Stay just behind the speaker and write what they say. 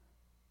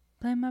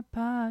Play my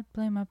pod,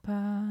 play my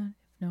pod.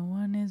 If no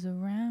one is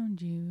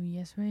around you,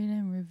 yes, rate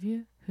and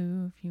review.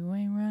 If you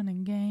ain't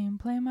running game,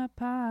 play my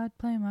pod,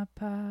 play my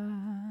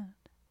pod.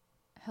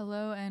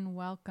 Hello and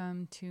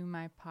welcome to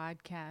my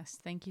podcast.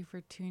 Thank you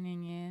for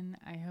tuning in.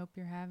 I hope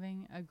you're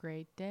having a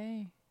great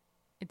day.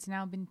 It's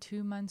now been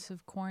 2 months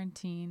of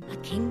quarantine. A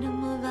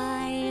kingdom of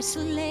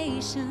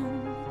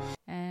isolation.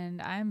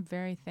 And I'm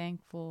very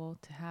thankful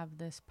to have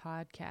this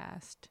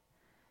podcast.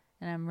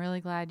 And I'm really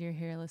glad you're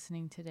here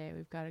listening today.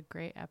 We've got a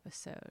great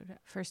episode.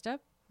 First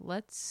up,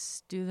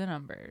 let's do the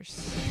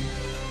numbers.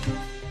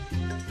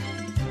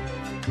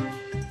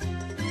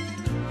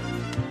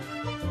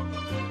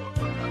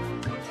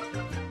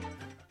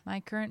 My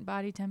current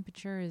body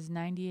temperature is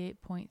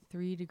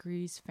 98.3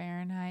 degrees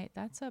Fahrenheit.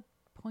 That's up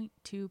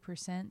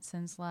 0.2%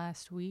 since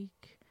last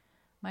week.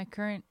 My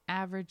current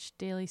average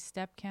daily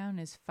step count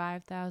is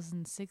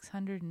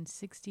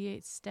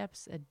 5,668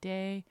 steps a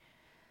day.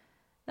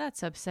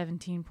 That's up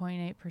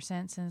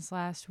 17.8% since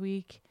last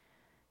week.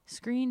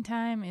 Screen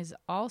time is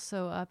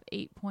also up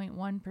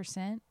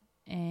 8.1%,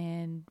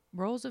 and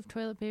rolls of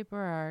toilet paper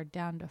are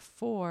down to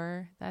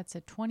 4. That's a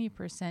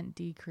 20%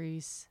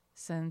 decrease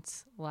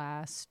since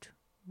last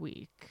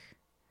week.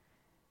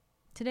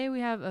 Today we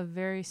have a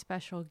very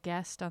special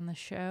guest on the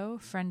show,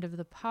 friend of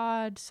the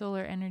pod,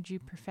 solar energy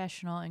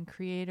professional, and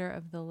creator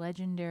of the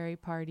legendary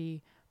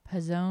party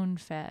Pazone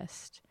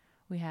Fest.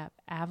 We have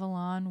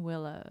Avalon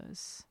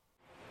Willows.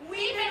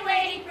 We've been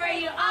waiting for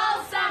you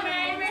all summer,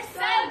 and we're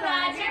so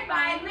glad you're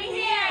finally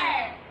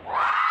here!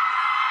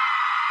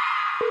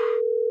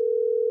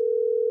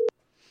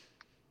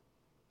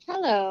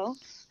 Hello.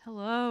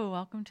 Hello,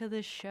 welcome to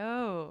the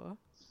show.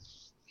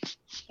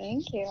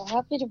 Thank you.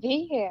 Happy to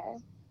be here.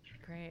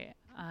 Great.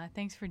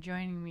 Thanks for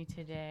joining me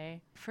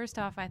today. First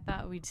off, I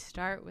thought we'd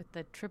start with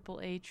the Triple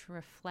H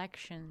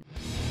reflection,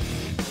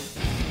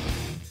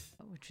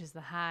 which is the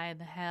high,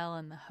 the hell,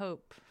 and the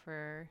hope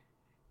for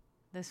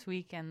this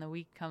week and the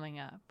week coming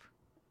up.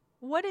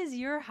 What is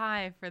your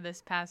high for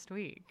this past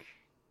week?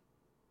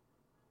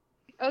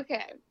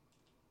 Okay.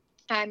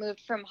 I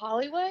moved from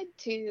Hollywood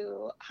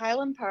to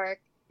Highland Park,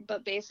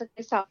 but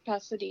basically South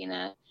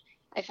Pasadena.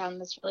 I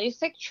found this really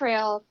sick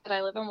trail that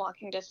I live in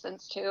walking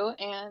distance to,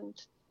 and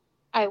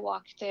I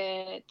walked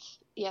it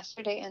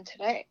yesterday and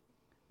today.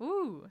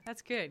 Ooh,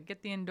 that's good.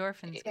 Get the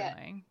endorphins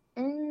going.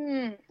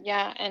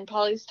 Yeah, and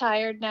Polly's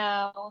tired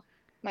now.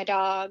 My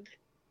dog.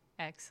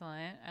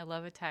 Excellent. I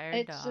love a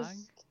tired dog.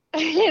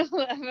 I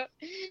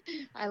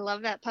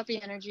love that puppy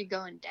energy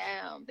going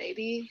down,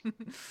 baby.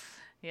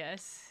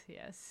 Yes.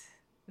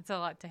 It's a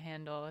lot to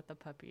handle with a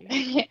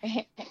puppy.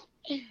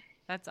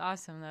 That's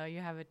awesome, though.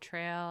 You have a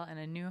trail and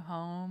a new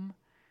home.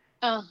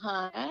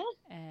 Uh-huh.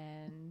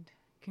 And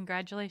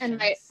congratulations. And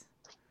my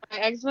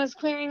eczema's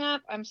clearing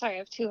up. I'm sorry, I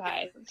have 2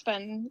 highs. It's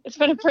been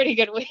a pretty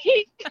good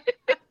week.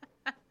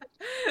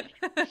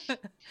 I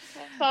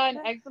saw an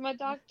eczema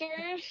doctor.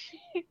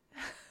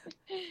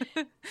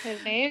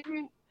 His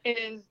name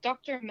is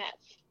Dr.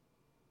 Metz.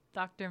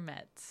 Dr.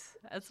 Metz.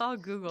 That's all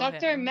Google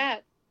Dr. him.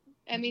 Metz.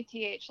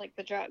 M-E-T-H, like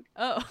the drug.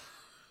 Oh.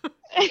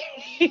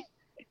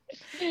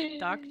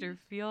 Dr.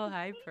 Feel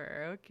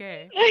Hyper.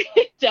 Okay.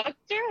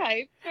 Dr.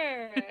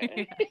 Hyper.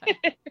 Yeah.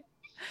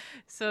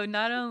 So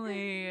not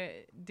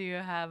only do you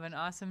have an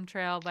awesome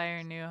trail by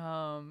your new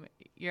home,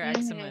 your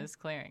eczema is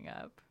clearing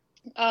up.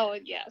 Oh,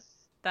 yes.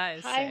 That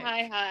is high, sick.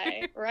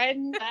 high.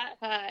 Riding that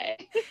high.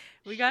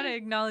 We got to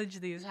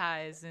acknowledge these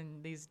highs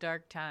in these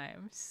dark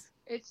times.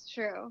 It's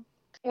true.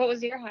 What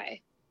was your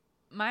high?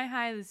 My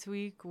high this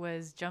week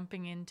was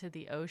jumping into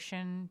the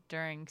ocean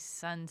during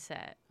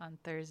sunset on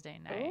Thursday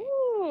night.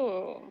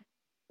 Ooh.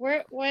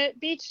 What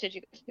beach did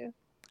you go to?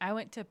 I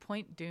went to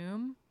Point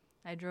Doom.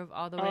 I drove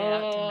all the way out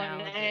to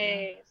Malibu.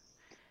 Nice.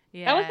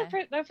 Yeah. That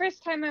was the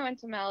first time I went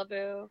to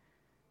Malibu,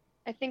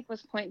 I think,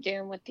 was Point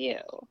Doom with you.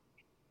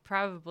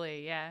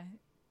 Probably, yeah.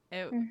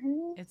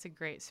 It's a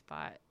great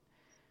spot.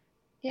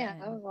 Yeah,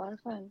 that was a lot of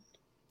fun.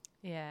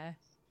 Yeah.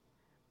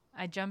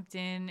 I jumped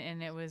in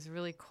and it was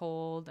really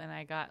cold and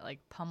I got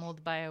like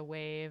pummeled by a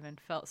wave and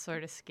felt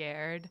sort of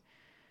scared.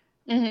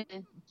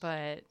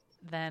 But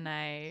then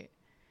I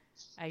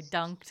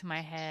dunked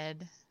my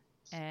head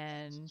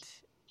and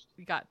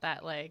got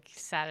that like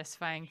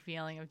satisfying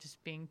feeling of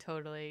just being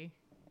totally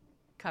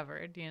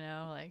covered,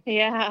 like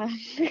yeah.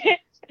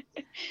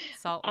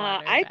 salt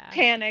water. I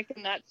panic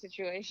in that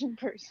situation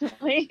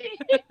personally.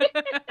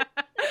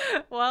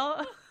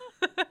 Well,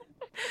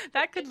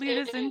 that could lead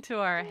us into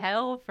our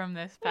hell from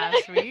this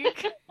past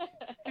week.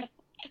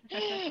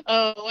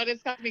 Oh, what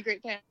has caused me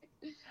great panic?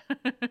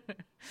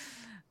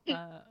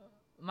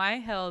 My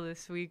hell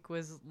this week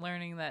was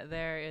learning that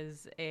there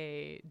is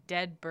a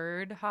dead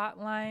bird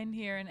hotline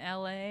here in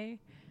LA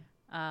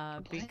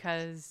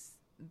because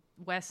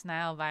West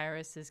Nile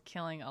virus is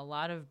killing a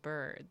lot of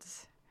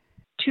birds.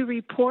 To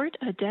report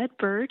a dead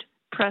bird,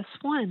 press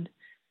 1.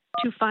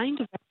 To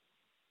find a...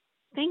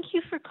 Thank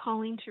you for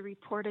calling to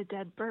report a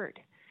dead bird.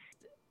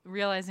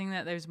 Realizing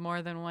that there's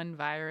more than one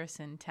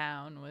virus in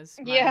town was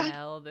my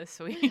hell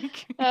this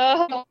week.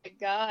 Oh my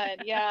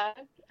God, yeah.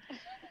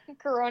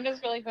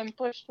 Corona's really been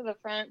pushed to the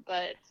front,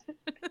 but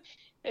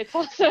it's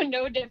also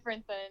no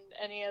different than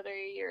any other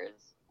years.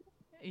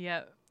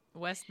 Yep.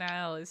 West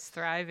Nile is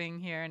thriving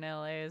here in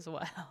LA as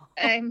well.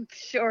 I'm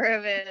sure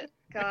of it.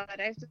 God,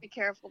 I have to be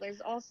careful. There's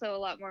also a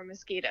lot more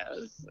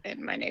mosquitoes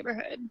in my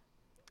neighborhood.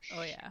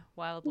 Oh yeah,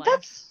 wildlife.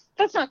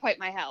 That's not quite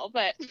my hell,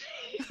 but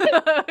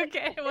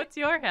okay, what's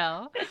your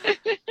hell?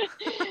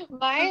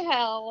 my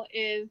hell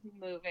is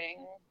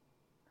moving.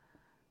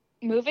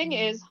 Moving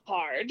is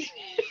hard.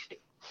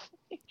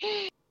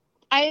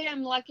 I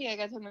am lucky I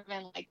got to move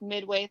in like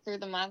midway through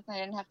the month. I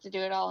didn't have to do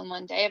it all in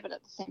one day, but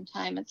at the same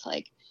time, it's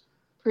like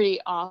pretty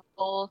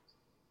awful.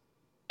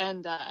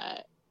 And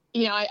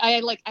you know,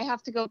 I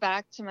have to go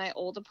back to my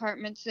old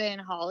apartment today in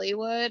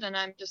Hollywood, and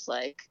I'm just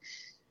like,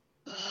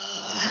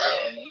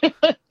 I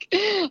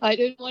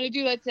didn't want to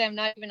do that today. I'm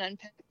not even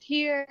unpacked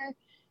here.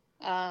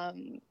 Yeah,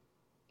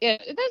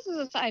 this is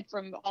aside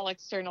from all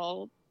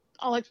externals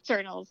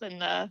in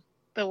the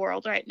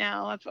world right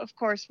now. Of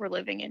course, we're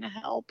living in a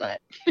hell,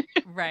 but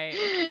right.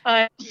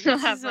 I still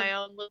have my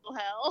own little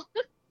hell.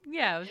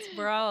 Yeah,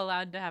 we're all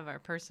allowed to have our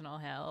personal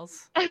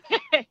hells. So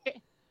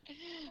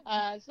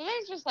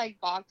there's just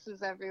like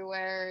boxes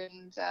everywhere,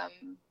 and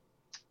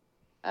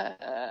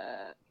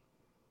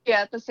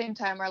yeah, at the same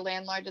time, our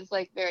landlord is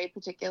like very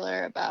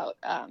particular about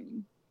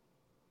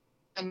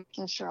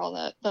making sure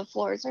all the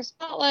floors are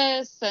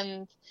spotless,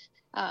 and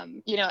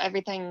you know,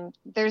 everything.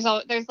 There's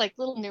like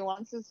little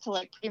nuances to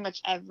like pretty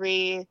much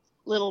every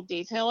little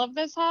detail of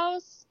this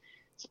house.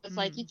 So it's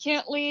like you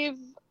can't leave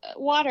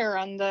water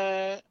on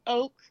the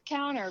oak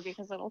counter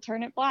because it'll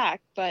turn it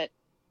black, but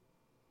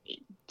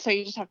so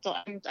you just have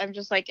to. I'm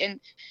just like in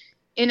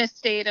a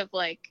state of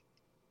like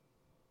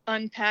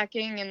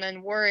unpacking and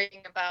then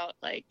worrying about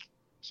like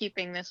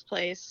keeping this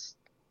place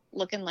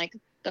looking like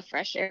the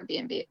fresh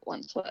Airbnb it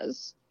once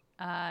was.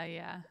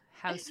 Yeah,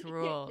 house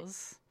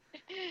rules.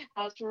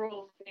 House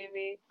rules,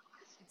 baby.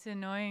 It's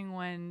annoying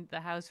when the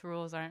house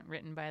rules aren't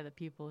written by the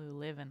people who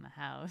live in the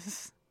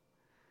house.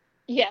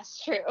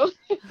 Yes, true.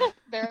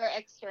 There are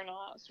external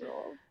house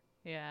rules.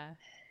 Yeah,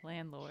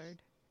 landlord.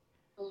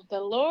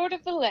 The lord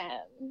of the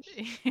land.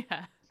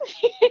 Yeah.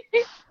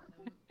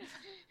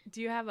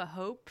 Do you have a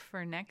hope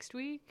for next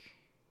week?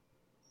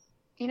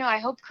 You know, I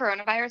hope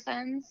coronavirus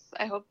ends.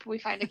 I hope we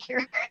find a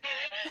cure.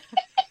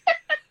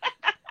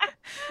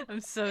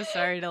 I'm so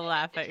sorry to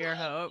laugh at your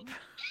hope.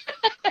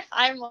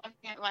 I'm laughing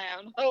at my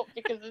own hope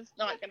because it's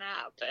not going to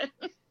happen.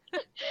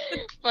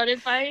 But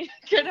if I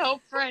could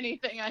hope for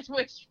anything, I'd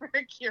wish for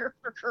a cure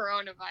for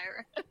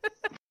coronavirus.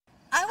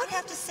 I would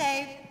have to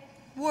say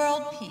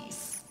world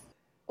peace.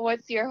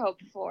 What's your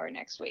hope for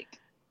next week?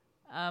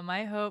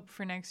 My hope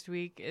for next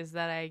week is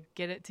that I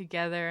get it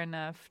together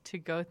enough to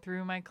go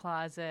through my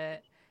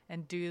closet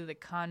and do the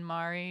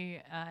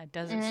KonMari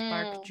Does It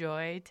Spark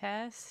Joy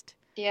test.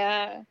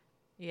 Yeah.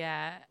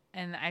 Yeah,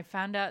 and I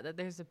found out that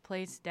there's a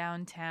place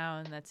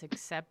downtown that's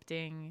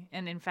accepting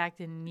and, in fact,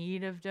 in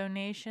need of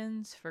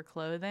donations for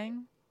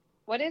clothing.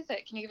 What is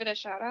it? Can you give it a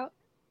shout out?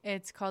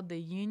 It's called the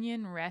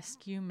Union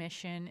Rescue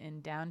Mission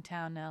in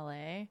downtown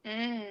LA.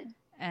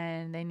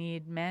 And they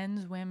need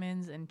men's,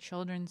 women's, and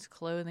children's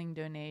clothing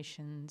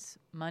donations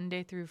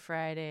Monday through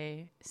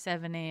Friday,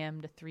 7 a.m.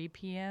 to 3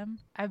 p.m.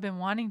 I've been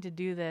wanting to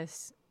do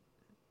this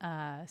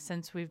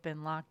since we've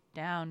been locked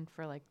down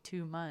for like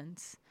 2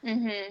 months.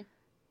 Mm-hmm.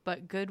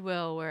 But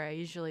Goodwill, where I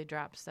usually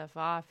drop stuff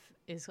off,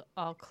 is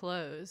all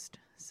closed.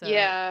 So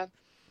yeah,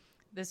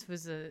 this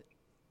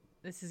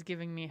is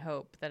giving me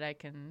hope that I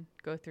can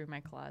go through my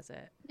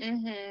closet.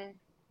 Mm-hmm.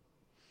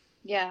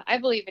 Yeah, I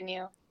believe in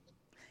you.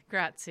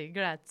 Grazie.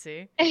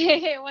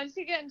 Once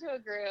you get into a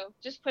groove,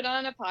 just put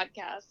on a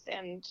podcast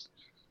and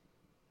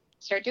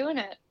start doing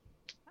it.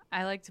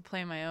 I like to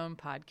play my own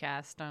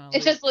podcast on a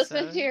loop, just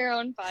listen to your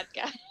own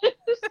podcast.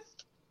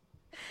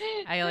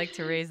 I like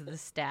to raise the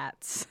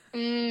stats.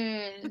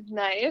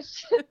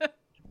 Nice.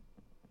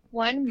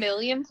 1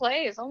 million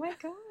plays. Oh my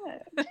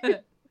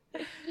god.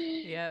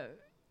 Yeah.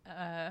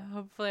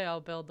 Hopefully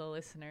I'll build a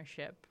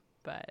listenership,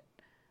 but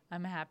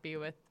I'm happy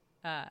with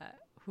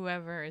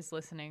whoever is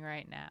listening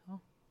right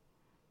now.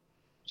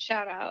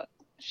 Shout out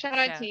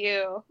to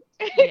you.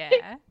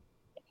 Yeah.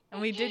 And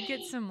we did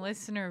get some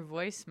listener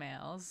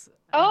voicemails.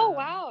 Oh,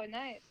 wow.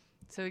 Nice.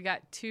 So we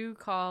got 2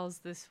 calls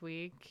this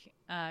week.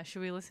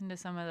 Should we listen to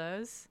some of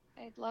those?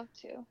 I'd love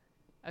to.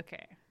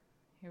 Okay.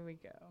 Here we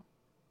go.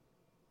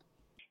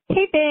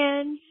 Hey,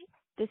 Benj.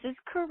 This is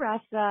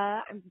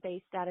Caressa. I'm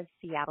based out of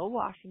Seattle,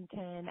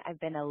 Washington. I've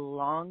been a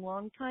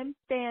long time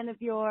fan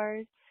of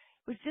yours.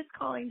 Was just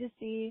calling to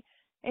see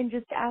and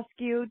just ask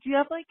you, do you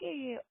have like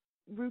a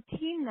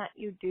routine that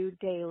you do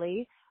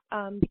daily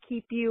to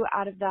keep you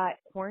out of that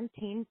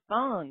quarantine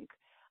funk?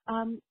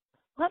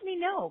 Let me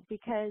know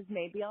because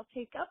maybe I'll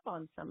take up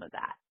on some of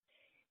that.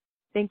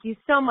 Thank you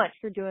so much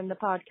for doing the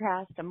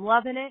podcast. I'm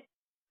loving it.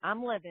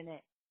 I'm living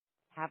it.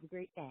 Have a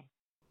great day.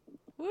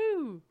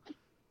 Woo!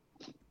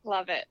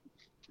 Love it.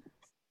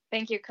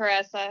 Thank you,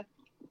 Caressa.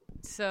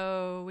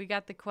 So we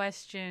got the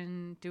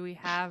question, do we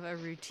have a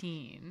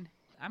routine?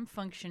 I'm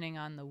functioning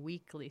on the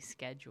weekly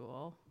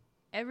schedule.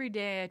 every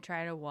day I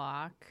try to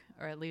walk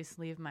or at least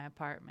leave my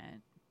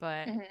apartment,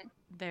 but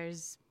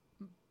there's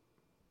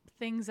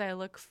things I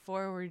look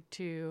forward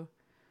to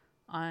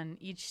on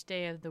each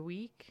day of the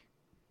week,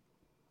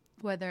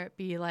 whether it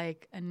be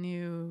like a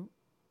new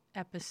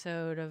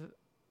episode of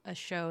a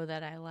show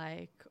that I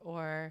like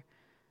or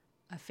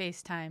a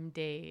FaceTime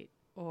date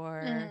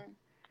or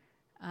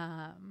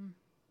on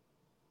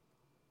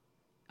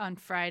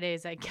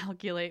Fridays I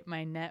calculate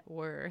my net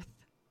worth.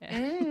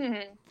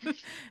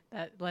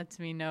 That lets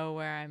me know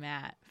where I'm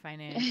at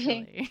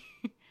financially.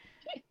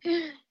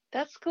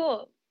 That's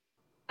cool.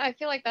 I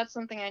feel like that's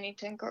something I need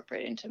to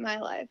incorporate into my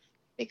life,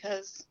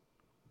 because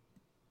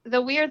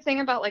the weird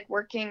thing about like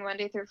working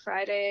Monday through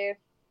Friday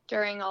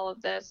during all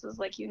of this is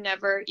like you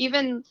never,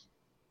 even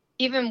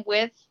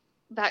with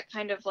that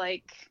kind of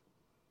like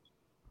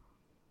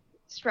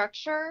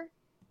structure,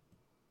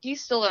 you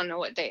still don't know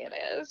what day it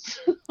is.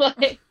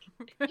 Like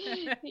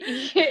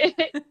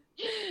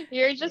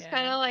you're just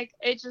kind of like,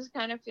 it just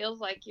kind of feels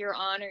like you're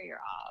on or you're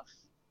off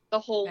the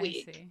whole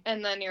week.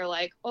 And then you're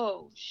like,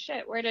 oh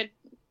shit, where did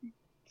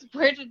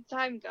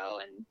time go?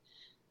 And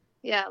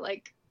yeah,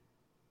 like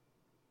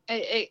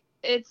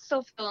it's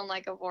still feeling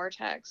like a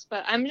vortex,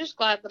 but I'm just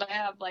glad that I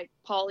have like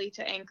Polly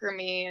to anchor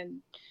me,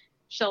 and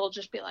she'll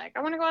just be like,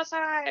 I want to go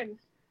outside.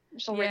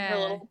 She'll ring her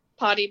little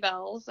potty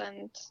bells,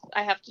 and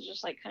I have to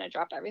just like kind of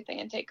drop everything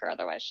and take her.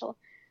 Otherwise she'll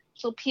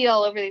pee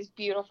all over these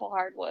beautiful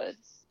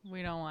hardwoods.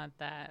 We don't want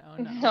that. Oh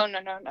no.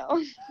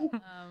 No.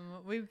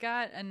 We've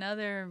got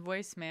another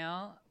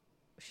voicemail.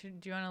 Do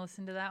you want to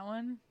listen to that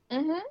one?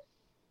 Mm-hmm.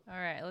 All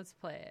right, let's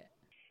play it.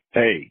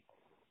 Hey,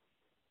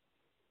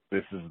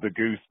 this is the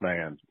Goose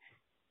Man.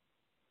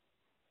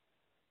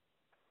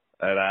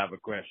 And I have a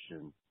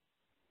question.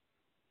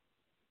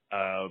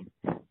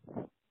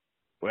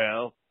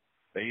 Well,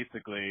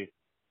 basically,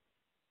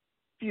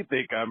 if you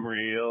think I'm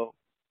real,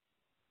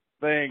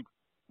 thanks.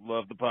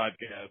 Love the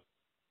podcast.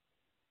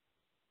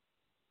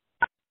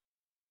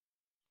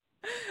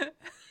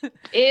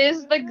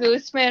 Is the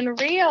Gooseman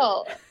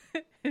real?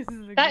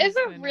 That is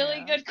a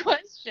really good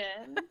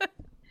question.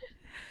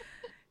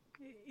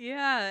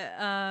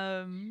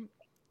 Yeah.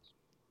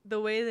 The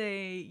way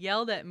they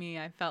yelled at me,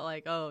 I felt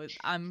like, oh,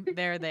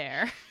 they're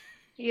there.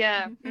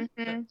 Yeah.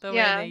 Mm-hmm. The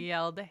way they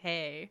yelled,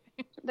 hey.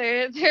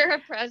 They're a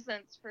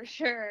presence for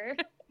sure.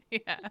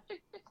 Yeah.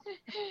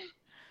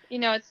 You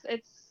know,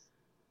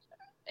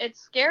 it's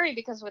scary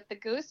because with the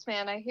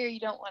Gooseman, I hear you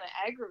don't want to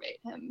aggravate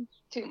him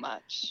too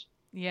much.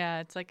 Yeah,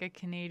 it's like a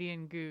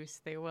Canadian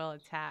goose. They will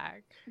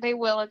attack. They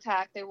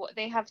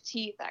have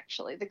teeth,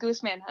 actually. The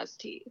Gooseman has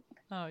teeth.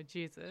 Oh,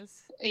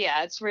 Jesus.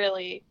 Yeah, it's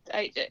really...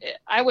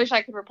 I wish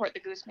I could report the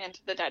Gooseman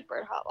to the Dead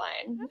Bird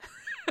Hotline.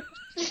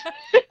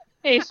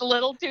 He's a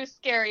little too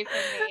scary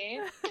for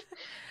me.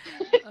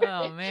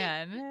 Oh,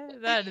 man.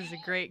 That is a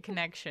great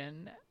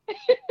connection.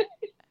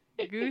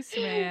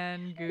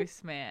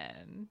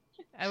 Gooseman.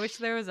 I wish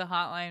there was a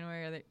hotline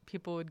where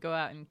people would go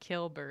out and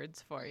kill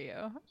birds for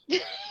you.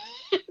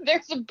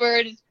 There's a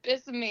bird. It's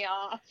pissing me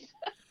off.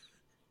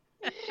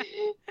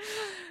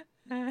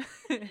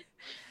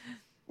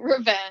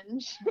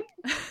 Revenge.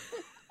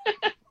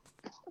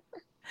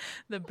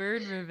 The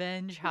bird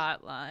revenge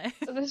hotline.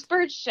 So this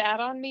bird shat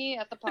on me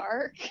at the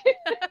park.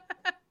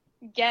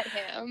 Get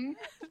him.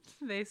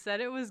 They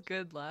said it was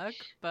good luck,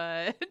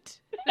 but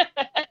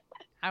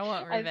I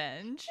want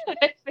revenge.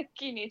 I think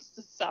he needs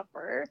to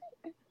suffer.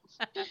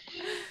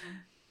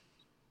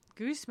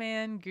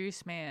 Gooseman.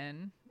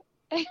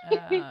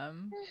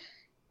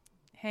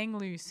 Hang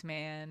loose,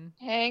 man.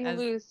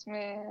 Loose,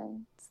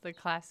 man. It's the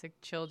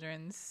classic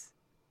children's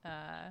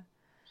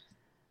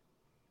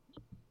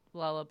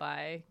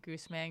lullaby.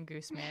 Gooseman,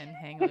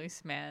 hang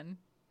loose, man.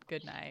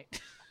 Good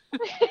night.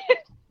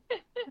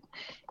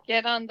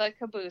 Get on the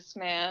caboose,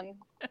 man.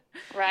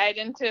 Ride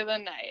into the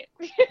night.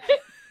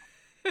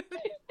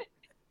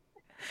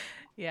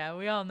 Yeah,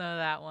 we all know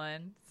that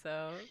one.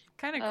 So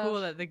kind of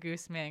cool that the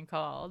Gooseman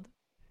called.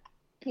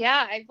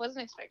 Yeah, I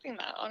wasn't expecting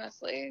that,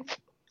 honestly.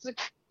 It's a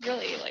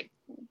really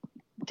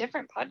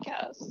different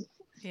podcast.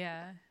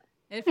 Yeah.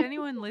 If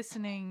anyone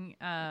listening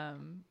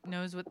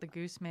knows what the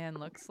Gooseman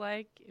looks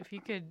like, if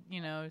you could,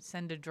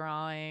 send a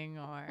drawing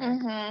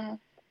or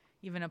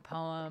even a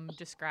poem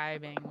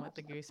describing what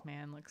the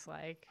Gooseman looks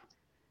like.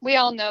 We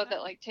all know that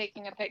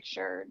taking a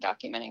picture,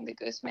 documenting the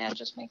Gooseman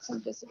just makes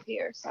him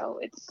disappear. So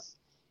it's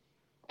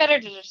better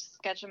to just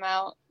sketch him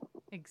out.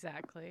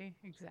 Exactly.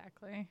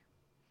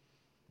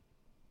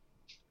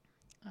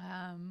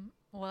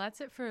 Well,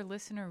 that's it for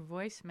listener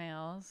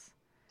voicemails.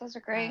 Those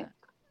are great.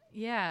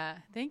 Yeah.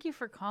 Thank you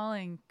for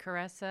calling,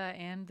 Caressa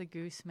and the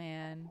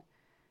Gooseman.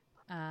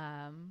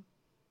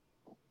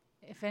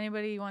 If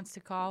anybody wants to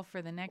call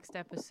for the next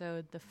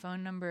episode, the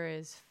phone number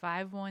is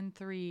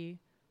 513-463-7327.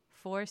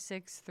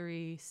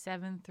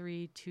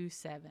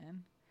 You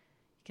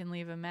can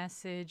leave a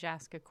message,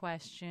 ask a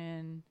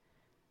question,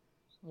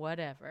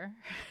 whatever.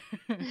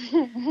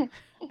 I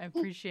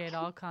appreciate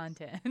all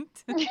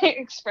content.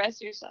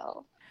 Express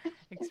yourself.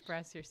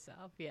 Express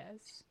yourself,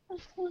 yes.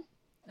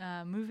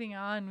 Moving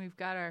on, we've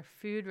got our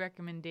food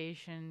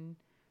recommendation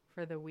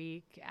for the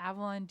week.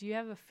 Avalon, do you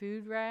have a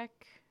food rec?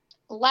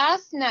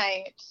 Last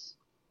night,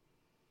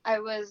 I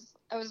was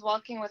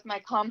walking with my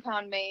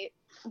compound mate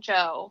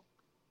Joe,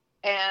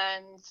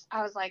 and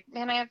I was like,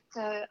 man, I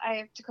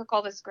have to cook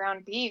all this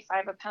ground beef. I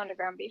have a pound of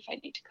ground beef I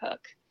need to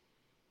cook,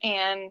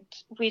 and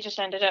we just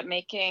ended up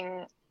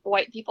making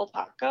white people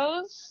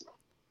tacos.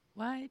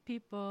 White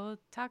people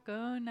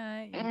taco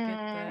night. You get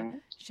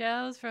the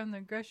shells from the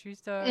grocery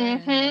store,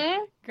 Mm-hmm.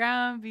 and the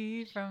ground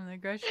beef from the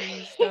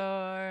grocery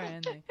store,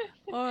 and the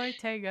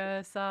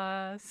Ortega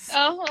sauce.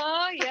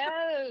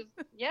 Yes,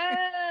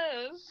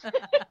 yes.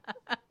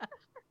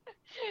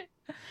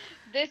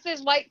 This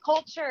is white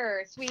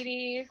culture,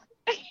 sweetie.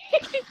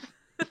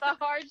 The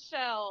hard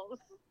shells,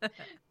 the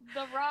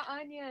raw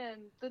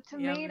onion, the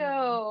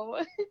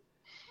tomato.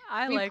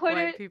 I We like put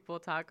white it- people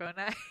taco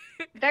night.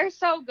 They're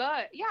so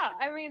good. Yeah,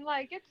 I mean,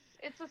 like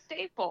it's a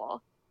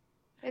staple.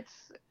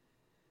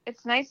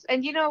 It's nice,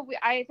 and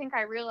I think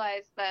I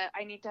realized that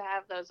I need to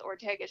have those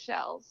Ortega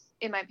shells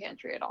in my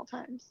pantry at all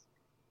times.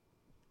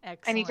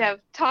 Excellent. I need to have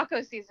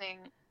taco seasoning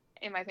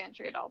in my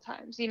pantry at all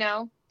times. You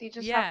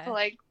just have to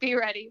like be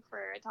ready for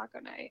a taco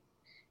night.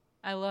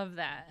 I love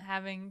that.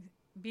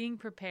 Being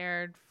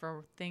prepared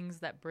for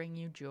things that bring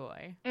you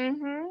joy.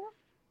 Mm-hmm.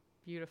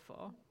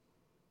 Beautiful.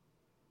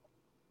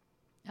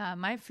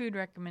 My food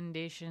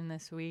recommendation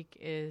this week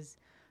is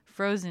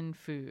frozen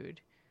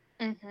food,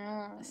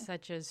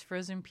 such as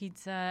frozen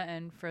pizza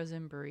and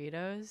frozen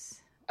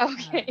burritos.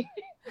 Okay.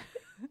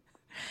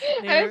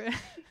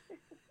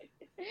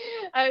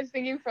 I was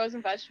thinking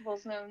frozen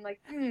vegetables, and I'm like,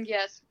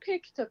 yes,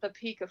 picked at the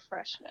peak of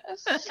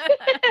freshness.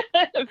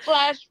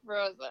 Flash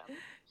frozen.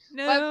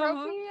 No. But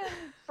Froppy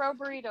and Fro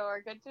Burrito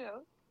are good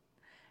too.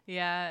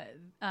 Yeah,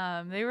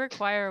 they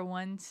require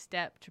one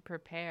step to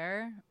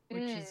prepare,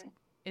 which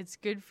it's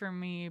good for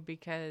me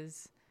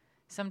because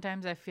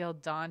sometimes I feel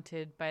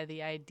daunted by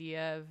the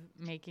idea of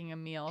making a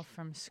meal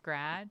from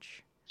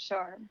scratch.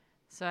 Sure.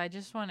 So I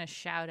just want to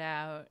shout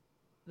out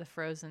the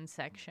frozen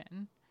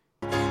section.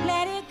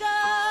 Let it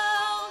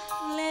go,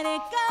 let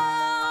it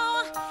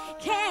go.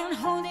 Can't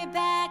hold it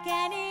back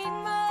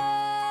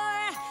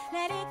anymore.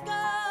 Let it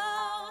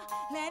go,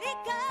 let it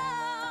go.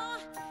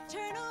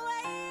 Turn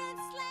away and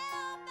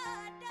slam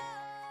the door.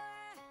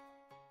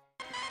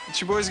 What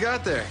you boys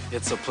got there?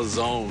 It's a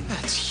pizzone.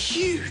 That's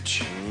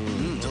huge.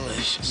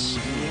 Delicious.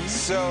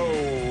 So...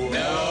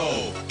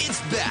 No.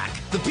 It's back.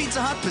 The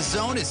Pizza Hut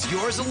Pizzone is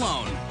yours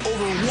alone.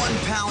 Over 1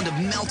 pound of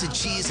melted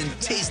cheese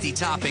and tasty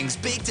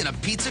toppings baked in a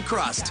pizza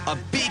crust. A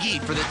big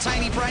eat for the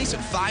tiny price of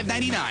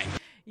 $5.99.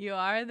 You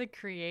are the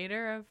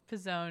creator of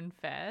Pizzone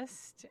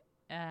Fest.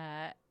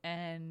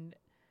 And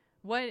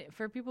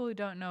for people who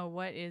don't know,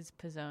 what is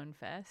Pizzone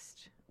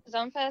Fest?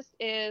 Pizzone Fest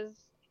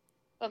is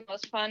the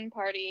most fun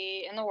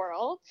party in the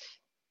world,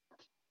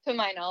 to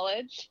my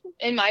knowledge,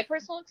 in my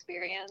personal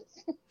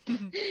experience.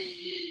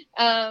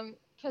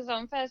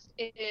 Pizzone Fest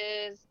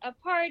is a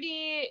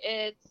party.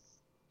 It's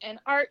an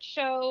art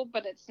show,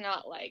 but it's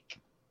not like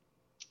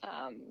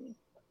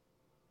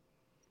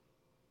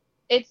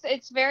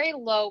it's very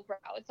lowbrow.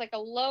 It's like a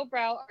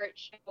lowbrow art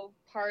show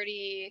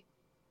party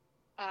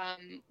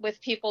with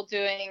people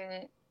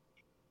doing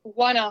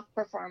one-off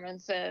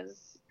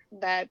performances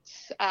that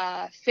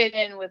fit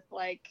in with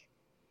like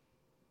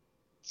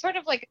sort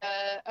of like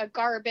a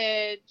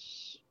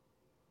garbage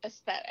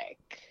aesthetic.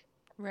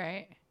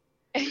 Right.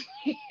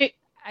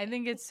 I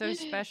think it's so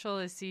special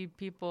to see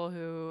people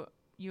who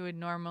you would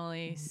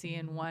normally see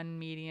in one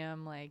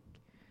medium, like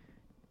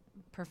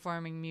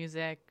performing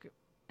music,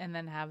 and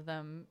then have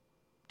them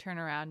turn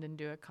around and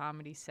do a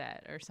comedy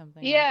set or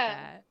something like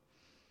that.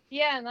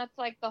 Yeah, and that's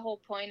like the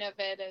whole point of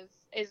it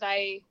is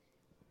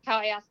how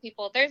I ask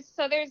people. There's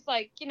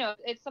like,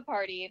 it's a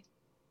party,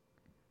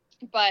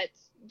 but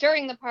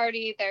during the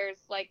party there's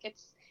like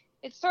it's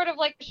sort of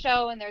like a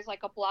show, and there's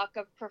like a block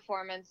of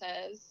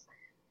performances.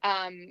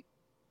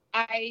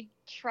 I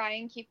try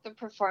and keep the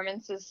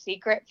performances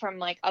secret from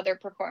like other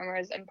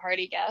performers and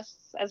party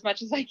guests as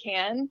much as I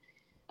can,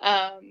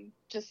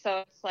 just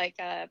so it's like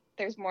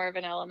there's more of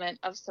an element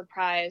of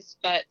surprise.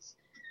 But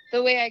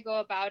the way I go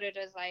about it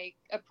is I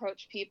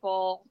approach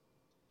people,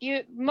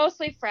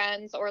 mostly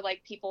friends or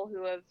like people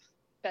who have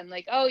been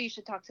like, oh, you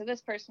should talk to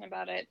this person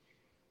about it.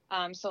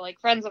 So like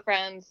friends of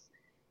friends,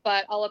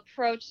 but I'll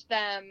approach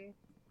them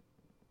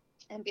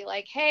and be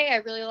like, hey, I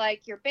really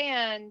like your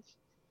band.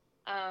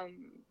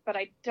 But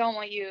I don't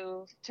want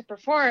you to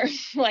perform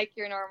like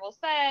your normal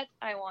set.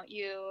 I want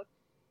you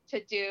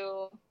to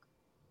do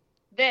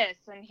this,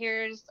 and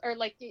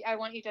I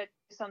want you to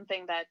do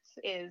something that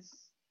is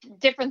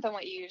different than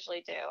what you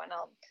usually do. And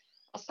I'll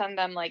send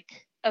them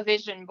like a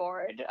vision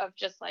board of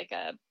just like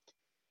a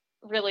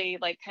really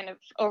like kind of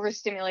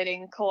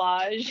overstimulating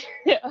collage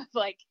of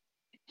like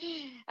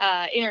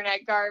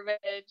internet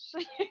garbage.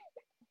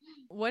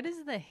 What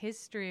is the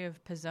history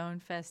of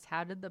Pizzone Fest?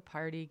 How did the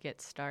party get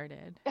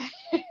started?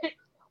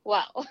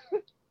 Well,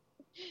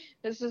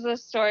 this is a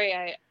story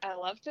I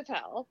love to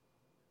tell.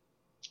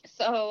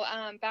 So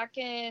back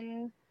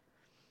in,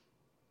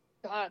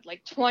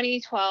 like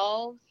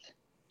 2012,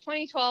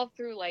 2012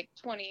 through like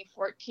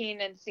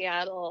 2014 in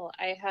Seattle,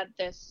 I had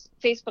this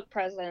Facebook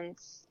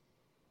presence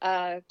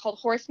called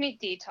Horse Meat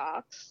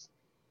Detox.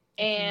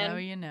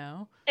 And you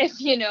know.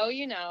 If you know,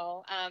 you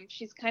know.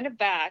 She's kind of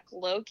back,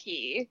 low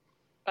key,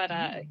 but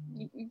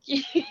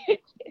you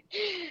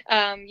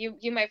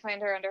might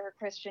find her under her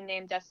Christian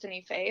name,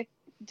 Destiny Faith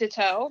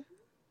Ditto.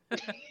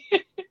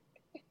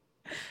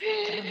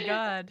 Found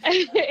God.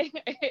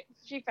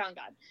 She found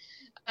God.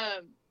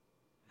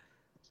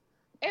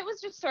 It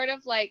was just sort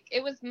of like,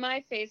 it was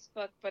my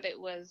Facebook, but it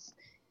was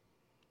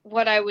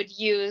what I would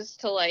use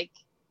to like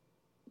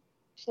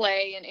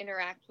play and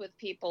interact with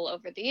people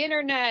over the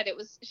internet.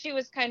 She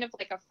was kind of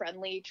like a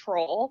friendly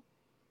troll,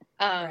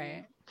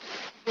 right.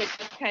 which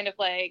was kind of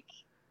like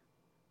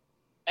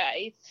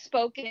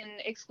spoken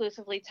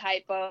exclusively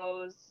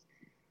typos.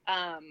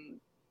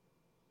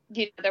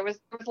 There was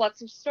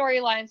lots of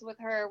storylines with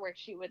her where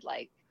she would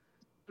like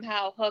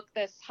somehow hook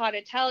this hot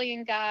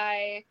Italian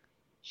guy.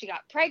 She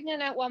got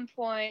pregnant at one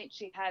point.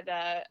 She had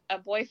a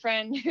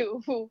boyfriend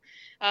who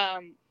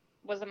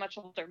was a much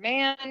older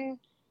man,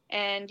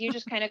 and you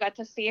just kind of got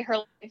to see her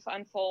life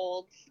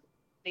unfold.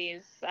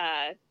 These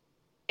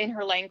in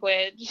her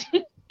language,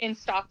 in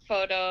stock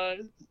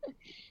photos,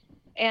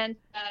 and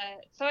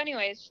so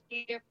anyways,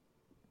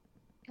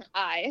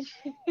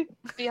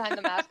 behind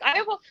the mask.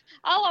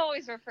 I'll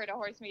always refer to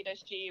Horse Meat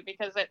as she,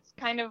 because it's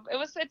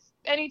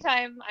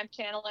anytime I'm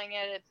channeling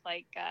it,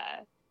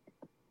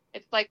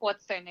 it's like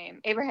what's their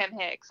name? Abraham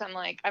Hicks.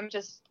 I'm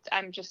just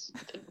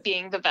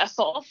being the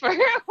vessel for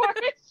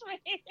Horse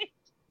Meat.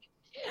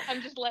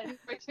 I'm just letting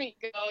Horse Meat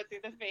go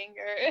through the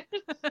fingers.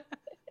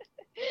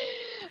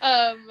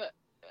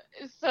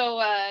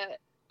 So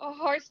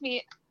Horse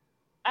Meat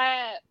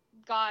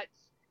got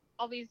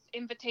all these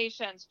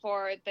invitations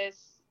for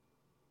this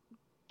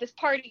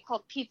party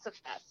called Pizza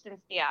Fest in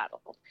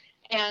Seattle.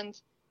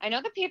 And I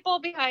know the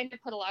people behind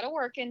it put a lot of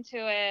work into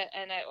it,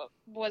 and it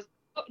was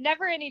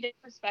never any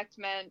disrespect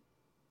meant,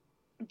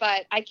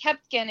 but I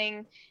kept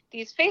getting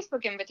these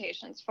Facebook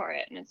invitations for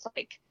it. And it's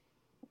like,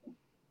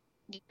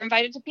 you're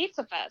invited to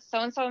Pizza Fest.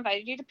 So-and-so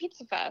invited you to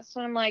Pizza Fest.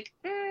 And I'm like,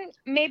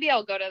 maybe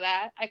I'll go to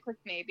that. I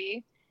clicked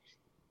maybe.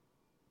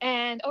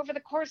 And over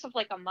the course of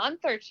like a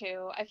month or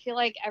two, I feel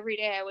like every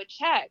day I would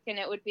check and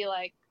it would be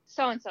like,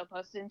 so-and-so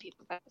posted in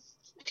Pizza Fest.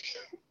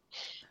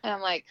 And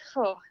I'm like,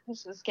 oh,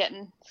 this is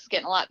getting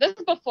a lot. This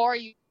is before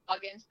you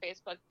log into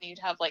Facebook and you'd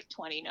have like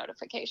 20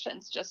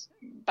 notifications just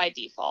by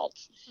default.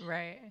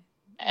 Right.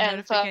 And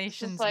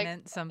notifications so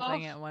meant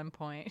something at one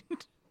point.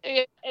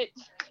 It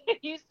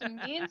used to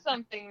mean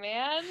something,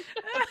 man.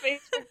 A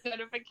Facebook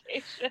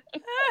notification.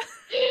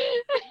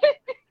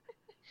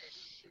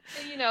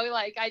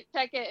 Like I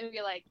check it and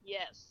be like,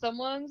 yes,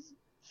 someone's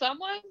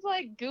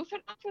like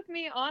goofing off with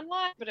me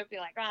online, but it'd be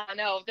like, oh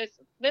no,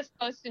 this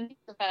post in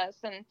Pizza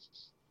Fest, and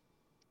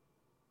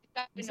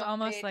it's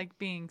almost like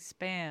being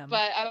spam.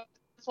 But I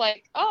was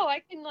like, oh,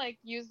 I can like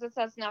use this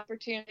as an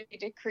opportunity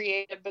to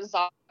create a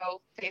bizarro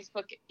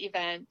Facebook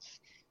event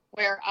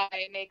where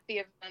I make the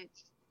event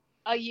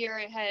a year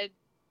ahead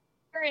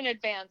or in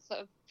advance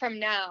from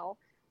now.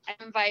 I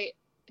invite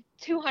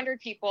 200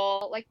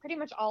 people, like pretty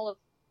much all of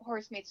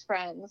Horse Meat's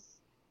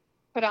friends,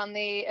 put on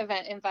the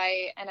event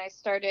invite, and I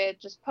started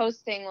just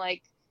posting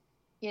like,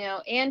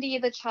 Andy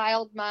the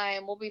child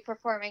mime will be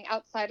performing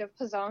outside of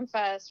Pizzone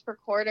Fest for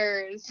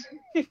quarters.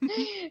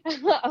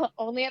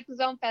 Only at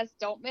Pizzone Fest,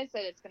 don't miss it.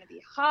 It's going to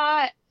be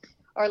hot.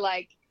 Or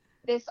like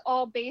this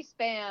all bass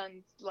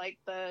band, like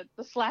the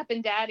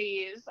Slappin'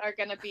 Daddies are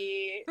going to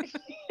be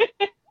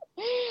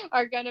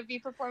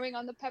performing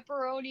on the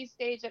Pepperoni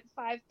stage at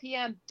 5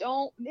 p.m.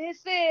 Don't miss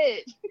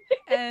it.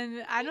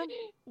 And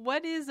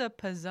what is a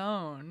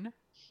Pizzone?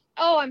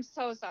 Oh, I'm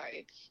so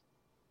sorry.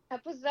 A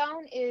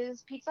Pizzone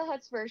is Pizza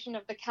Hut's version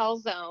of the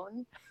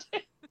calzone.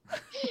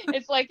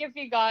 It's like if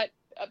you got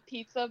a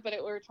pizza, but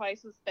it were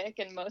twice as thick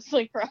and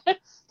mostly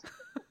crust.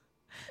 A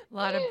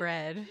lot of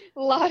bread.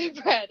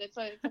 It's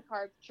a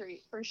carb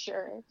treat for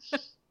sure.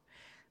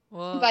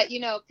 Well, but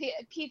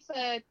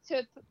pizza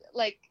to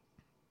like,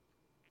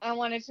 I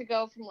wanted to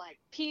go from like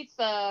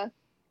pizza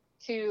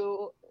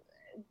to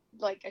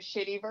like a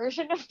shitty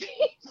version of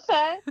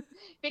pizza,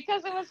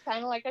 because it was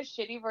kind of like a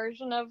shitty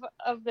version of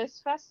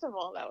this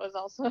festival that was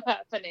also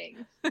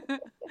happening.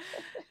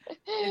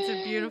 It's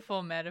a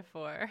beautiful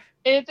metaphor.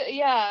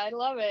 I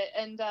love it.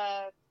 And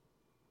I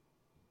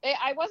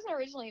wasn't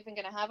originally even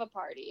going to have a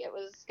party. It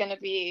was going to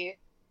be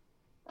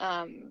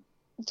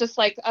just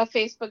like a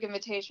Facebook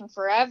invitation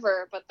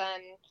forever, but then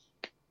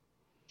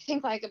I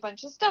think like a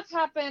bunch of stuff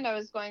happened. I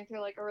was going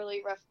through like a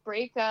really rough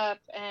breakup,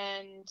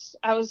 and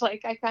I was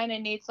like, I kind of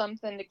need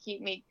something to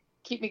keep me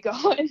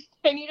going.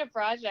 I need a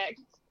project.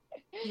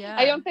 Yeah.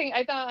 I don't think I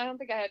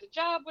had a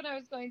job when I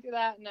was going through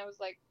that, and I was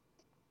like,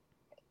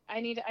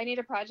 I need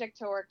a project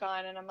to work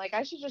on, and I'm like,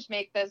 I should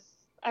make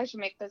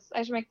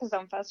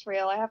Pizzone Fest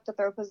real. I have to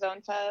throw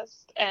Pizzone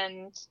Fest,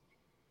 and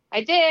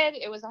I did.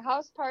 It was a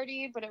house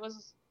party, but it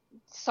was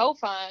so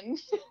fun.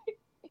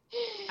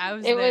 I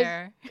was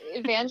there.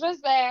 Vange was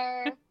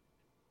there.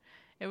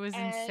 It was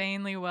And-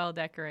 insanely well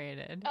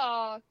decorated.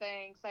 Oh,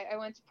 thanks. I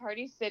went to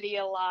Party City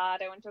a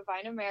lot. I went to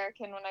Vine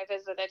American when I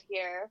visited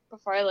here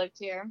before I lived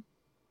here.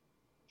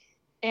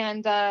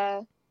 And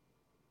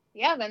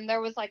yeah, then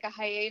there was like a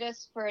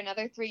hiatus for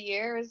another 3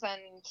 years,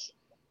 and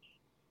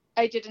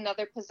I did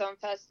another Pizzone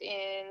Fest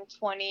in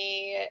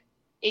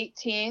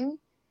 2018.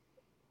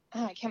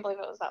 Oh, I can't believe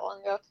it was that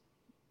long ago.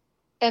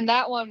 And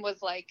that one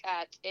was like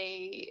at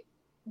a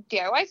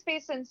DIY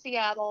space in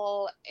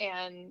Seattle,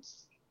 and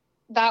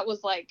that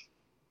was like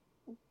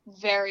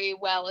very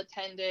well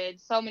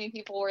attended. So many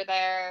people were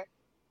there.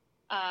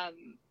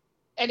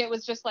 And it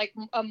was just like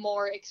a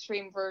more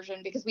extreme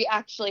version because we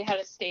actually had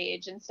a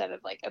stage instead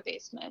of like a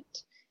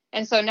basement.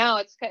 And so now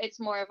it's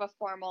more of a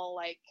formal,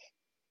 like,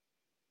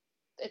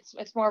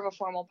 it's more of a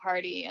formal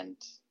party, and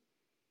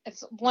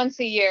it's once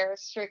a year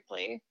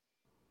strictly.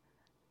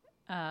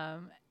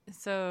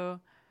 So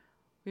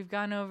we've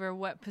gone over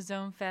what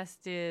Pizzone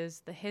Fest is,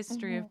 the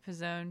history of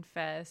Pizzone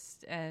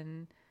Fest,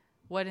 and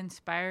what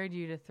inspired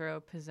you to throw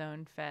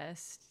Pizzone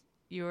Fest.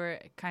 You were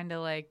kind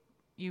of like,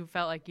 you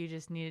felt like you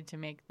just needed to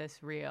make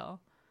this real.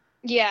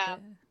 Yeah.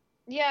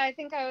 Yeah, I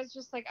think I was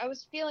just like, I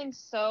was feeling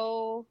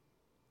so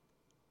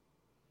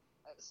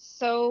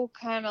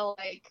kind of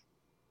like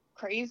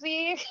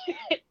crazy.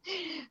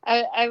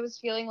 I was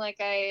feeling like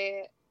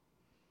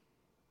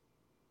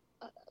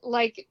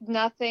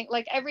nothing,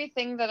 like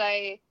everything that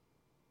I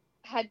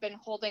had been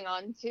holding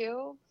on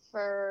to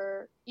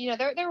for,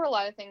 there were a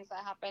lot of things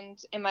that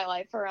happened in my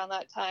life around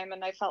that time,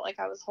 and I felt like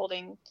I was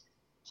holding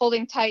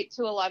tight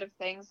to a lot of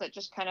things that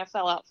just kind of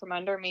fell out from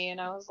under me.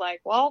 And I was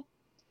like, well,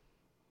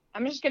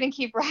 I'm just gonna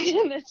keep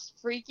riding this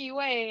freaky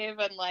wave,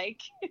 and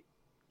like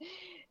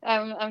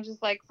I'm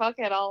just like, fuck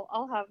it,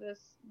 I'll have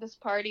this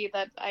party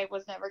that I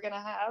was never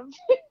gonna have,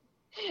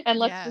 and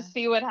let's just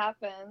see what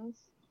happens.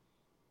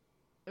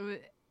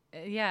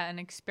 Yeah, an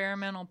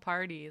experimental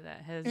party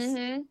that has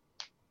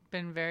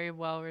been very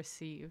well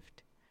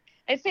received.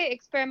 I'd say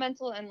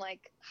experimental and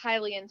like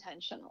highly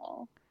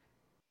intentional.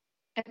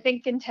 I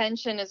think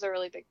intention is a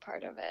really big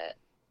part of it.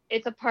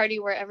 It's a party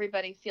where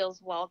everybody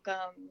feels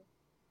welcome,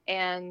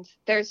 and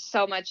there's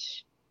so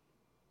much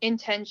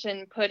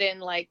intention put in,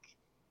 like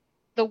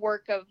the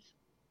work of,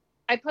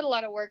 I put a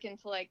lot of work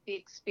into like the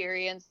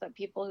experience that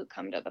people who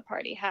come to the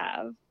party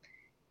have,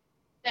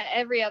 that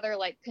every other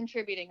like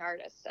contributing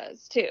artist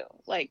does too.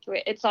 Like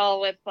it's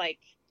all with like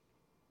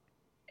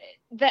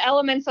the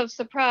elements of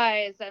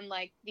surprise and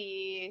like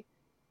the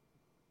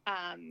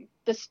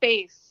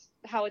space,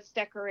 how it's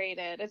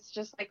decorated. It's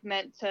just like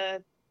meant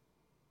to,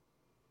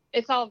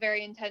 it's all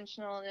very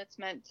intentional, and it's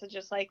meant to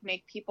just like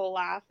make people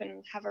laugh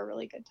and have a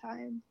really good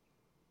time.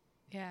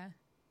 Yeah.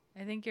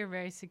 I think you're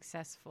very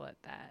successful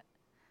at that.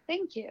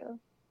 Thank you.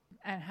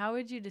 And how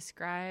would you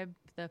describe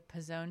the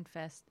Pizzone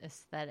Fest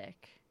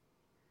aesthetic?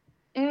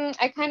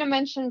 I kind of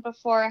mentioned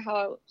before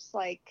how it's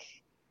like,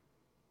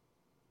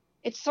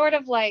 it's sort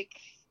of like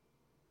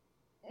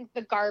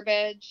the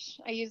garbage.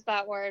 I use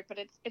that word, but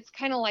it's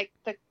kind of like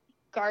the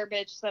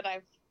garbage that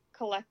I've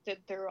collected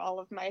through all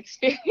of my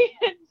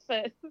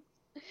experiences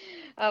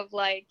of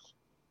like,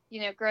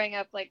 growing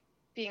up, like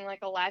being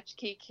like a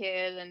latchkey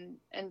kid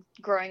and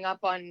growing up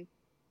on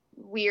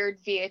weird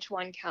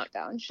VH1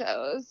 countdown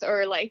shows,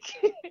 or like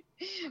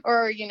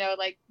or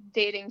like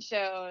dating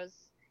shows.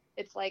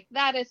 It's like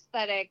that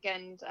aesthetic,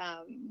 and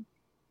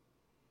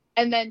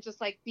then just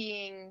like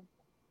being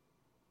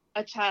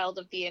a child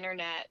of the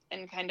internet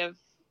and kind of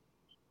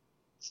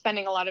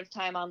spending a lot of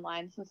time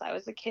online since I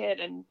was a kid,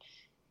 and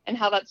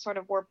how that sort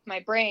of warped my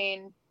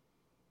brain,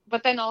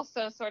 but then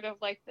also sort of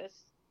like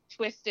this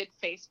twisted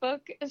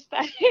Facebook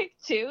aesthetic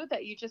too,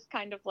 that you just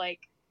kind of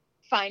like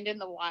find in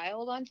the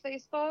wild on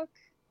Facebook.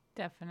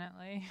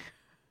 Definitely.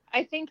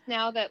 I think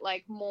now that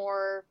like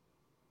more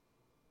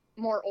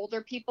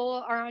older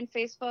people are on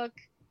Facebook,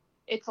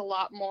 it's a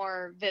lot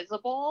more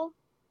visible.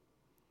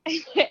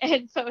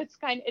 And so it's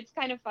kind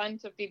of fun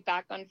to be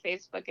back on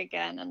Facebook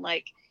again, and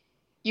like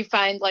you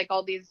find like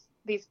all these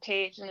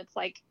pages, and it's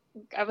like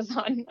I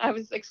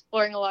was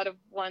exploring a lot of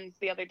ones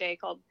the other day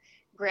called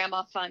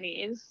Grandma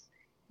Funnies.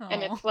 Aww.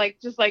 And it's like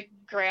just like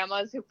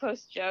grandmas who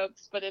post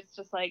jokes, but it's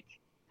just like,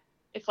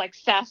 it's like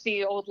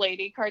sassy old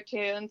lady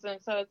cartoons,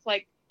 and so it's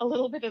like a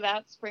little bit of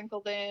that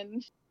sprinkled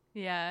in.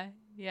 Yeah.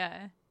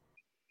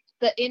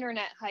 The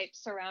internet hype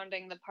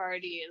surrounding the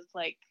party is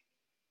like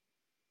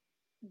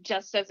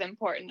just as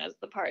important as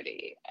the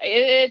party.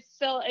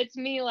 It's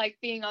me like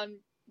being on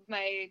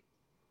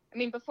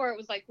before it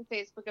was like the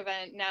Facebook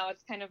event, now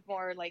it's kind of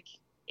more like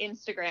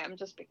Instagram,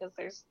 just because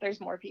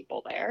there's more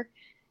people there.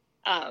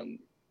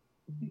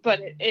 But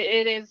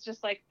it is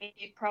just like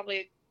me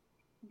probably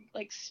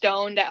like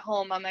stoned at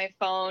home on my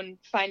phone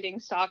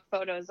finding stock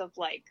photos of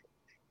like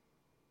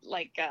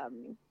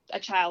a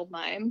child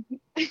mime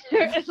like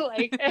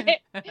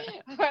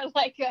or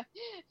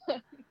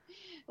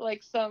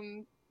like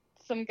some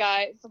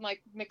guy, some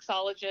like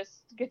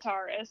mixologist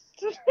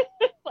guitarist.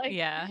 Like,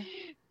 yeah,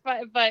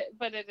 but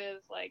it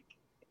is like,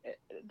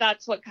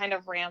 that's what kind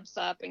of ramps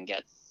up and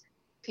gets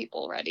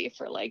people ready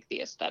for like the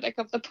aesthetic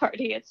of the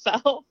party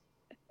itself.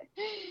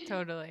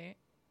 Totally.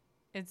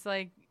 It's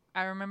like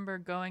I remember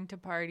going to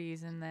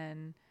parties and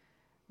then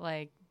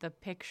like the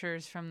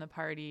pictures from the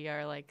party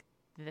are like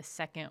the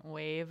second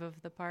wave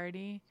of the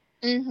party.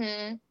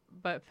 Mm-hmm.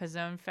 But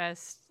Pizzone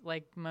Fest,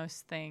 like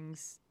most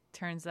things,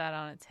 turns that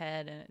on its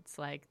head, and it's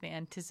like the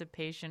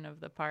anticipation of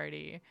the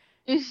party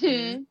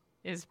Mm-hmm.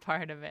 is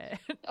part of it.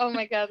 Oh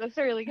my God, that's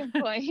a really good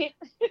point.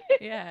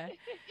 Yeah.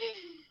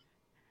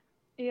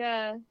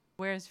 Yeah.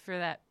 Whereas for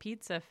that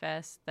Pizza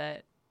Fest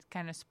that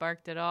kind of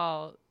sparked it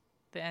all,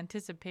 the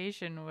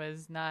anticipation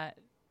was not,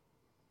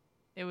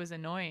 it was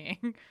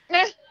annoying.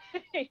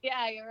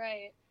 Yeah, you're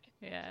right.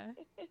 Yeah.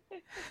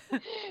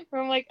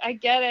 Where I'm like, I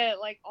get it.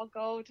 Like, I'll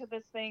go to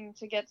this thing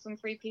to get some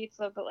free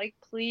pizza, but like,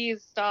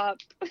 please stop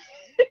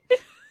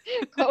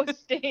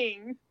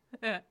posting.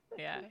 Yeah.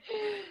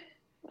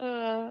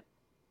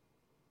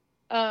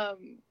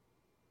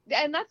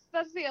 And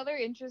that's the other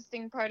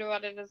interesting part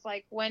about it is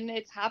like when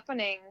it's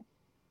happening,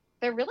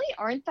 there really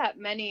aren't that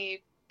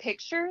many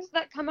pictures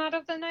that come out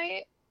of the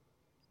night,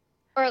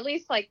 or at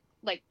least like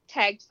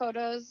tagged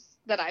photos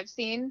that I've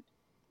seen.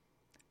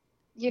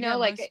 You know,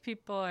 like most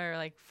people are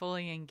like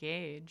fully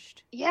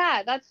engaged.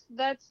 Yeah, that's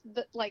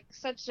like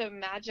such a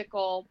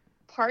magical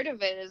part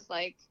of it is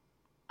like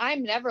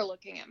I'm never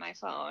looking at my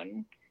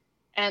phone,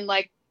 and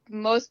like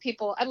most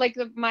people, I like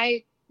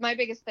my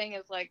biggest thing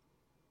is like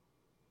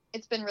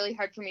it's been really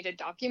hard for me to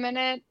document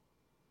it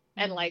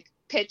and like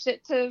pitch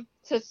it to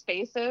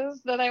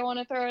spaces that I want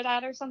to throw it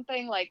at or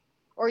something, like,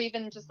 or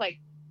even just like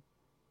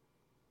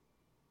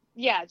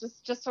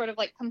just sort of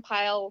like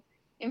compile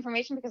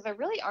information because there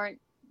really aren't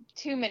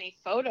too many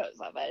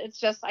photos of it. It's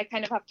just I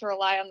kind of have to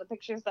rely on the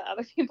pictures that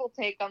other people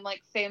take. I'm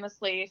like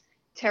famously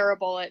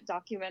terrible at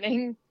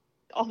documenting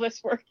all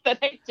this work that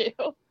I do.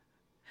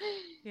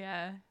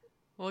 Yeah.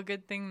 Well,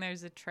 good thing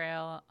there's a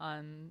trail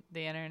on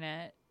the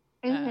internet.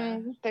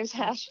 There's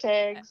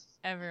hashtags.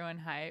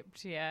 Everyone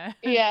hyped, yeah.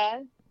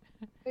 Yeah.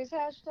 There's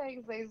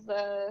hashtags,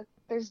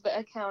 there's the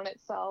account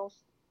itself.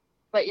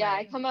 But yeah,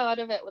 right. I come out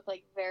of it with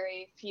like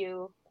very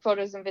few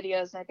photos and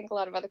videos, and I think a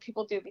lot of other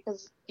people do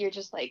because you're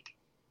just like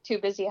too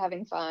busy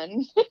having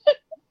fun.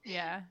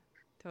 Yeah,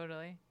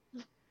 totally.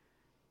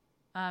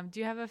 Do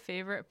you have a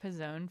favorite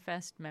Pizzone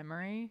Fest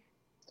memory?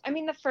 I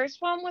mean, the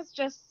first one was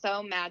just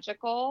so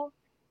magical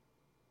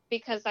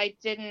because I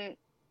didn't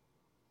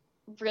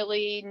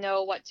really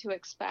know what to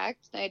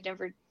expect. I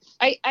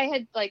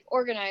had like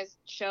organized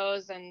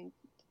shows and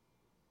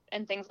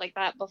things like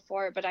that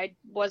before, but I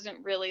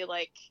wasn't really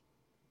like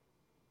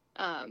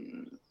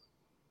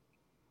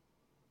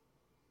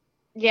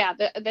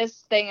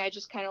this thing I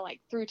just kind of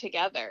like threw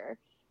together,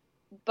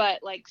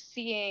 but like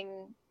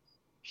seeing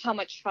how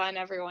much fun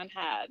everyone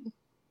had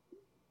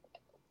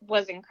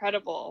was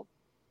incredible.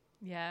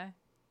 Yeah,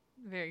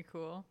 very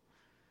cool.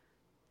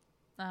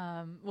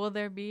 Will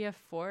there be a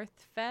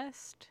fourth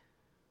fest?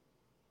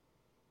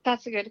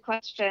 That's a good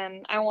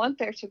question. I want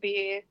there to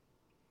be,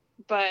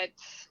 but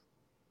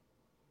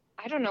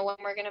I don't know when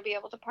we're going to be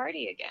able to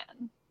party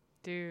again.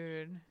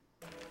 Dude.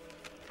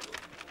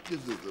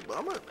 This is a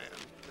bummer, man.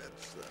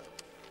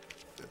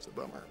 That's a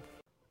bummer.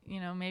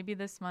 You know, maybe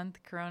this month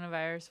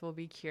coronavirus will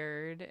be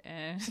cured,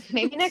 and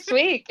maybe next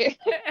week,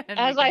 and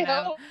as I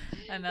hope,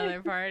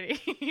 another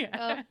party.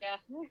 Yeah.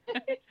 Oh,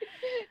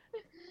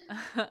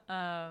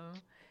 yeah.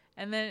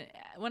 And then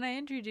when I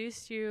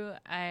introduced you,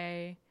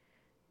 I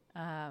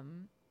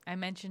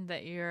mentioned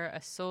that you're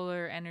a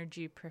solar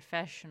energy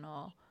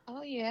professional.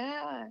 Oh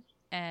yeah.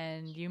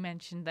 And you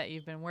mentioned that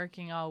you've been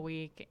working all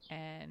week,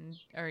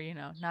 or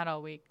not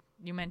all week.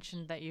 You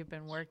mentioned that you've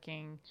been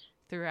working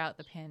throughout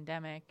the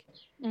pandemic.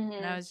 Mm-hmm.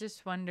 And I was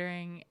just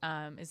wondering,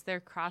 is there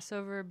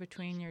crossover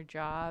between your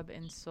job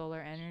in solar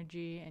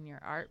energy and your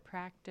art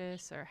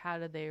practice, or how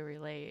do they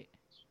relate?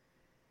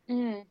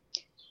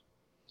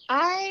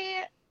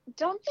 I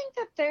don't think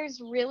that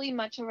there's really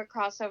much of a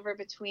crossover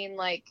between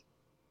like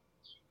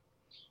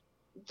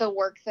the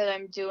work that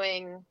I'm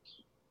doing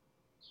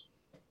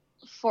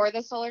for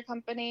the solar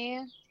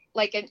company,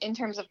 like in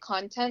terms of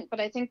content, but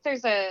I think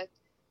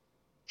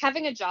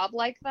having a job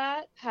like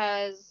that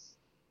has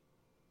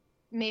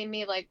made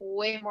me like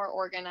way more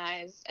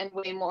organized and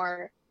way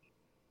more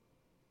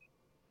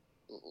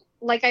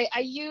like I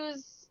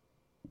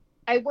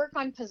work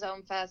on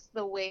Pizzone Fest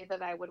the way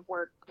that I would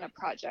work on a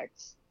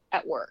project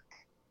at work,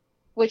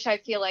 which I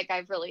feel like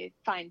I've really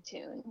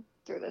fine-tuned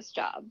through this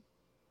job.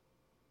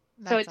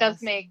 So it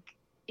does make,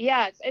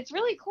 it's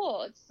really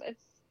cool.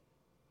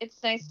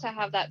 It's nice to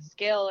have that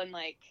skill and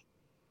like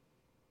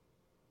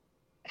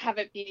have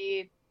it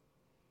be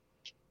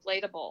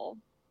relatable.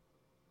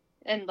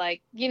 And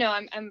like,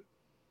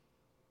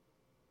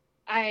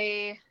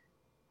 I'm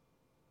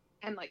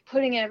like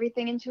putting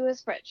everything into a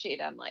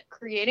spreadsheet. I'm like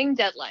creating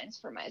deadlines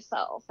for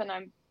myself, and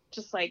I'm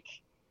just like,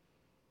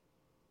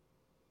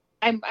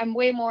 I'm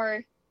way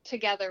more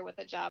together with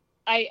a job.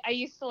 I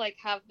used to like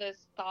have this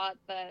thought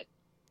that,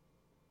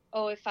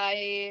 oh, if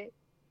I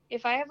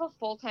have a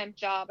full-time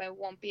job, I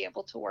won't be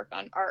able to work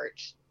on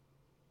art.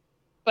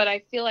 But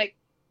I feel like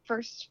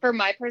for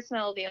my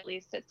personality, at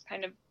least, it's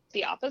kind of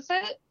the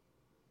opposite.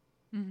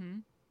 Mm-hmm.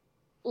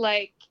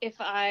 like if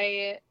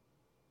I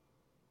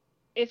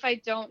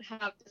don't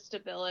have the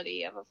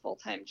stability of a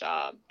full-time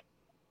job,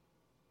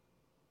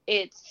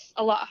 it's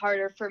a lot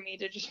harder for me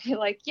to just be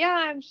like,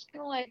 yeah, I'm just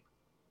gonna like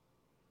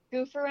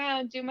goof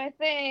around, do my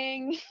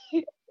thing.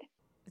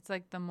 It's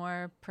like the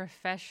more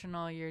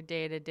professional your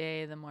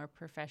day-to-day, the more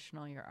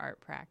professional your art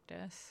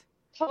practice.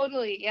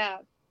 Totally, yeah.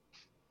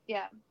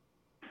 Yeah.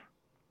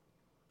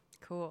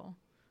 Cool.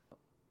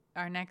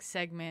 Our next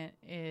segment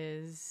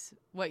is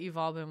what you've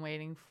all been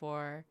waiting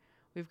for.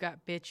 We've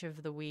got Bitch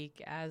of the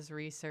Week as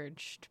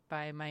researched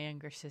by my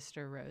younger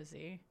sister,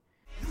 Rosie.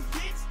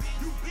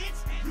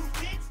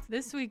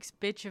 This week's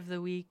Bitch of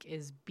the Week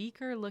is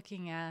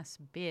beaker-looking ass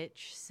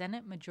bitch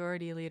Senate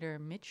Majority Leader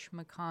Mitch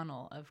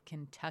McConnell of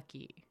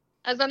Kentucky.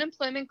 As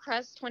unemployment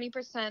crests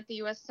 20%, the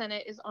U.S.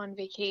 Senate is on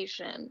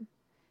vacation.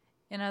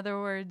 In other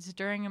words,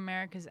 during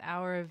America's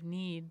hour of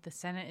need, the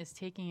Senate is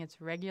taking its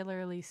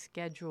regularly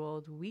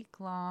scheduled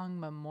week-long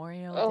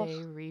Memorial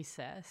Day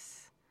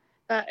recess.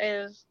 That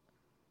is...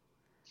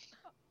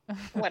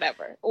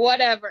 Whatever.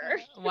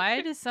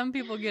 Why do some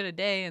people get a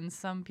day and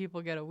some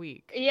people get a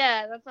week?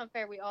 Yeah, that's not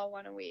fair. We all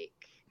want a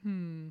week.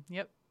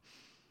 Yep.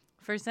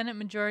 For Senate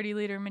Majority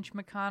Leader Mitch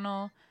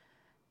McConnell,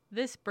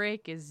 this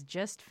break is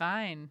just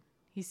fine.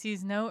 He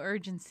sees no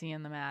urgency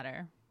in the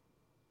matter.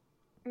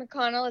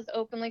 McConnell has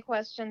openly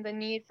questioned the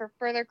need for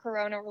further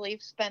corona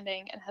relief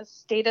spending and has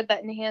stated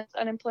that enhanced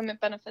unemployment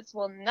benefits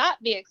will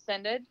not be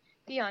extended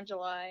beyond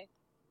July.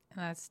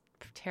 And that's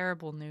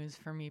terrible news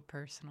for me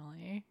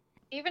personally.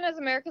 Even as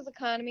America's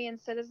economy and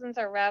citizens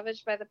are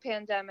ravaged by the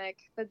pandemic,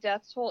 the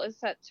death toll is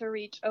set to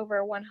reach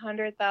over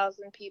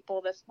 100,000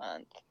 people this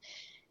month.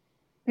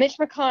 Mitch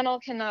McConnell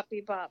cannot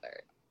be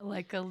bothered.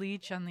 Like a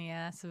leech on the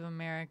ass of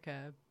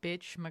America,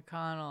 bitch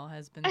McConnell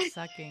has been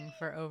sucking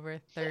for over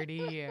 30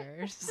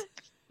 years.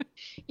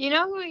 You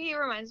know who he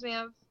reminds me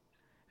of?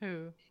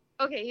 Who?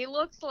 Okay, he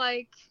looks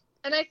like,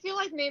 and I feel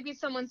like maybe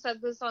someone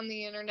said this on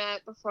the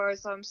internet before,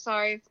 so I'm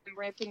sorry if I'm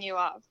ripping you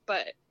off,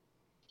 but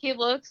he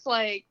looks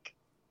like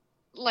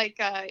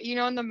you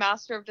know, in The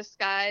Master of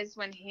Disguise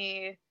when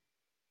he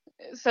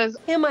says,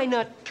 "Am I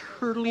not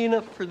turtly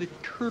enough for the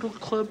Turtle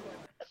Club?"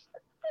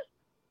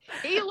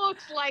 He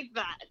looks like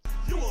that.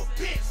 You a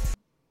bitch.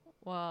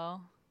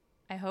 Well,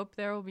 I hope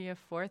there will be a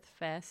fourth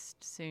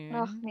fest soon.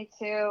 Oh, me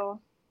too.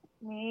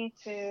 Me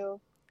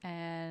too.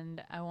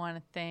 And I want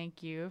to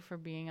thank you for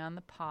being on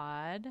the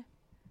pod.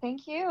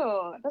 Thank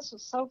you. This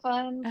was so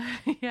fun.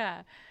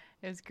 Yeah,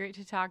 it was great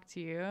to talk to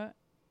you.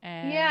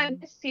 And yeah, I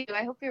miss you.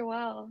 I hope you're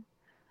well.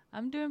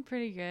 I'm doing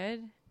pretty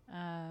good.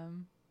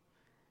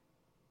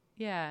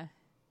 Yeah,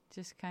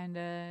 just kind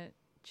of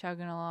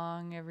chugging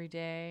along every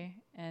day.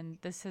 And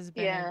this has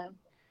been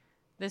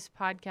this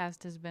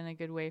podcast has been a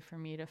good way for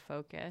me to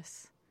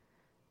focus.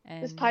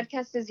 And this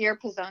podcast is your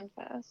Pizzone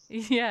Fest.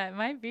 Yeah, it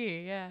might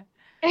be. Yeah.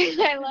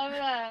 I love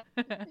that.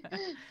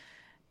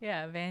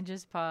 Yeah,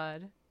 Vange's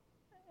Pod.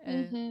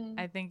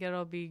 I think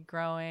it'll be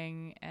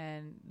growing,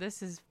 and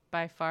this is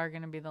by far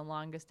going to be the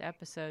longest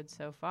episode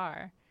so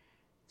far.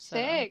 So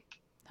sick.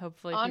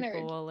 Hopefully Honored.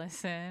 people will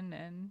listen,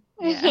 and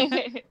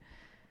yeah.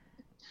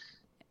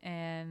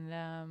 And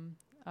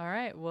all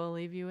right, we'll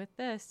leave you with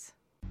this.